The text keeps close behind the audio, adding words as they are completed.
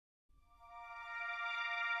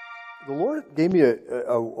The Lord gave me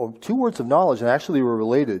two words of knowledge, and actually they were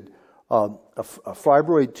related. A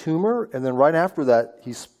fibroid tumor, and then right after that,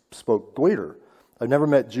 he spoke goiter. I've never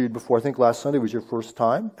met Jude before. I think last Sunday was your first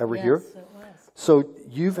time ever here. Yes, it was. So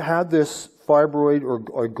you've had this fibroid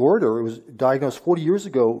or goiter. It was diagnosed 40 years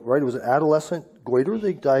ago, right? It was an adolescent goiter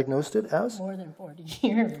they diagnosed it as? More than 40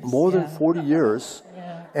 years. More than 40 years.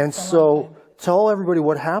 Yeah. And so tell everybody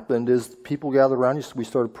what happened is people gathered around you. So we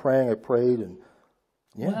started praying. I prayed. And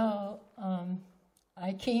yeah. Well,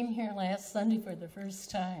 I came here last Sunday for the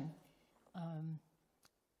first time.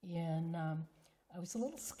 And I was a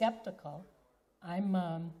little skeptical. I'm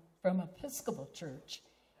from Episcopal Church,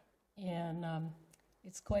 and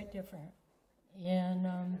it's quite different.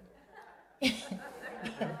 And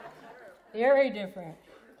very different.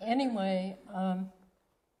 Anyway,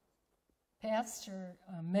 Pastor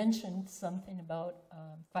mentioned something about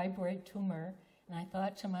fibroid tumor, and I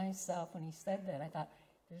thought to myself, when he said that, I thought,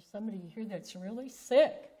 there's somebody here that's really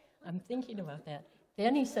sick. I'm thinking about that.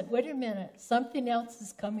 Then he said, wait a minute, something else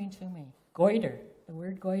is coming to me. Goiter, the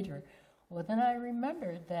word goiter. Well, then I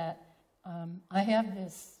remembered that I have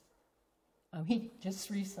this, he just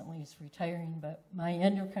recently is retiring, but my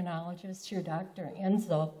endocrinologist here, Dr.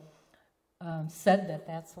 Enzo, said that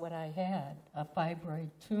that's what I had, a fibroid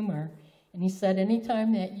tumor. And he said,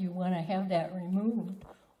 anytime that you want to have that removed,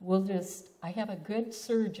 I have a good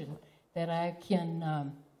surgeon that I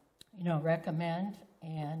can, recommend,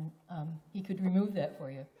 and he could remove that for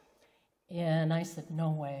you. And I said,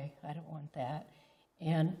 no way, I don't want that.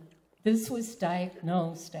 And this was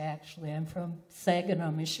diagnosed, actually. I'm from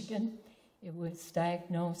Saginaw, Michigan. It was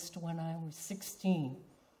diagnosed when I was 16.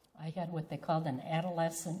 I had what they called an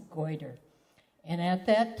adolescent goiter. And at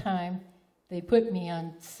that time, they put me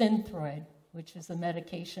on Synthroid, which is a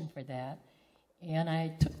medication for that. And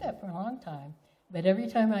I took that for a long time. But every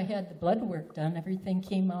time I had the blood work done, everything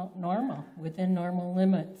came out normal, within normal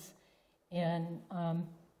limits. And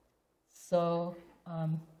so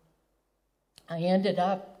I ended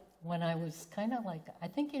up, when I was kind of like, I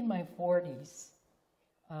think in my 40s,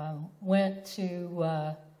 went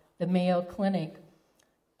to the Mayo Clinic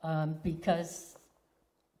because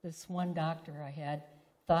this one doctor I had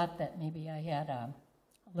thought that maybe I had a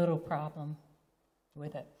little problem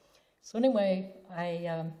with it. So anyway,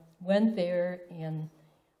 I went there, and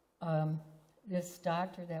this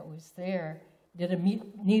doctor that was there did a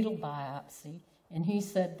needle biopsy, and he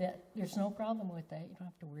said that there's no problem with that. You don't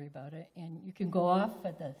have to worry about it, and you can go off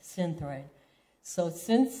of the Synthroid. So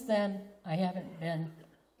since then, I haven't been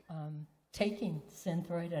taking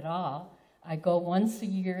Synthroid at all. I go once a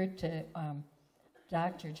year to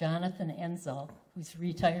Dr. Jonathan Enzel, who's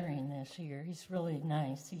retiring this year. He's really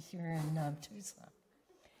nice. He's here in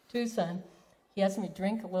Tucson. He has me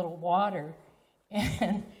drink a little water,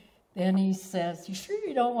 and then he says, you sure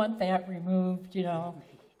you don't want that removed,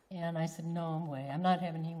 And I said, no way, I'm not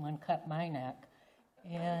having anyone cut my neck.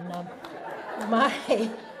 And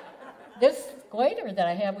this goiter that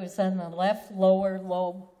I have was on the left lower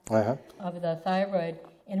lobe of the thyroid,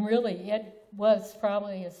 and really it was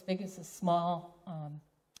probably as big as a small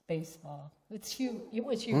baseball. It's huge. It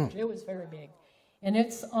was huge. It was very big. And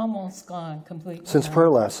it's almost gone completely. Since prayer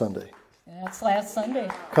last Sunday. That's last Sunday.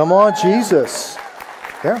 Come on, Jesus.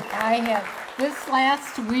 Yeah. I have, this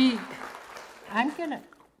last week,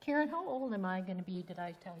 Karen, how old am I going to be, did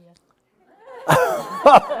I tell you?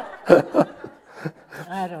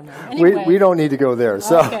 I don't know. Anyway, we don't need to go there.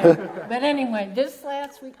 So. Okay. But anyway, this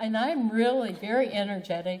last week, and I'm really very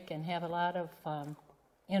energetic and have a lot of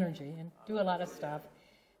energy and do a lot of stuff.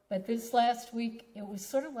 But this last week, it was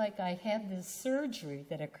sort of like I had this surgery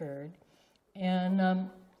that occurred. And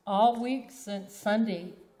all week since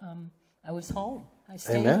Sunday, I was home. I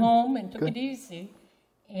stayed home and took it easy.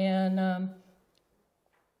 And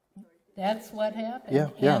that's what happened.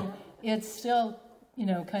 Yeah. And it's still,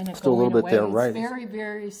 kind of still going a little bit away. there, right? It's very,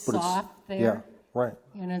 very soft there. Yeah, right.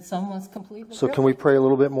 And it's almost completely So can we pray a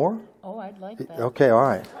little bit more? Oh, I'd like that. Okay, all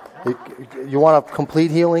right. You want a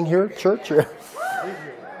complete healing here, church?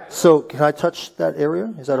 So can I touch that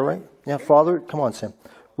area? Is that all right? Yeah, Father, come on, Sam.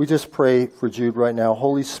 We just pray for Jude right now.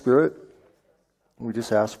 Holy Spirit, we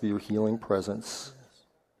just ask for your healing presence.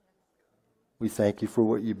 We thank you for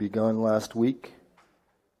what you begun last week.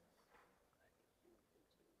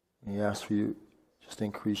 We ask for you just to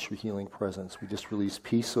increase your healing presence. We just release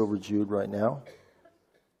peace over Jude right now.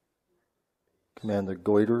 Command the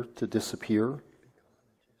goiter to disappear.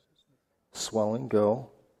 Swelling, go.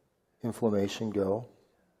 Inflammation, go.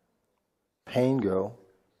 Pain, go.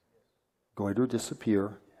 Goiter,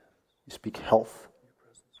 disappear. We speak health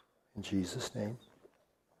in Jesus' name.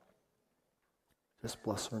 Just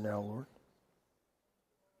bless her now, Lord.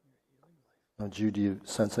 Jude, do you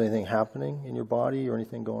sense anything happening in your body or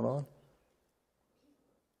anything going on?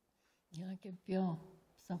 Yeah, I could feel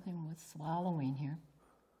something with swallowing here.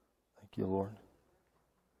 Thank you, Lord.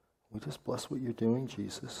 We just bless what you're doing,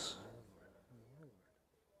 Jesus.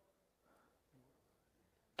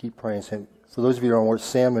 Keep praying. Sam. For those of you who don't know,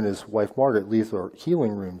 Sam and his wife Margaret lead our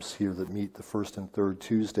healing rooms here that meet the first and third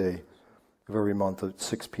Tuesday of every month at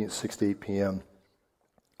 6 to 8 p.m.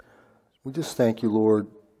 We just thank you, Lord.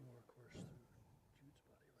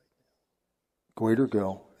 Goiter,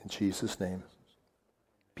 go in Jesus' name.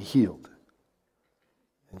 Be healed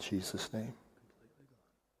in Jesus' name.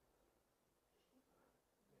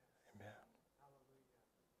 Amen.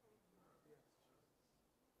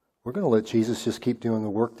 We're going to let Jesus just keep doing the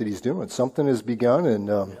work that he's doing. Something has begun, and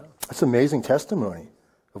it's an amazing testimony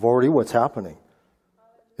of already what's happening.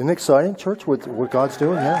 Isn't it exciting, church, what God's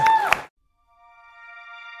doing? Yeah.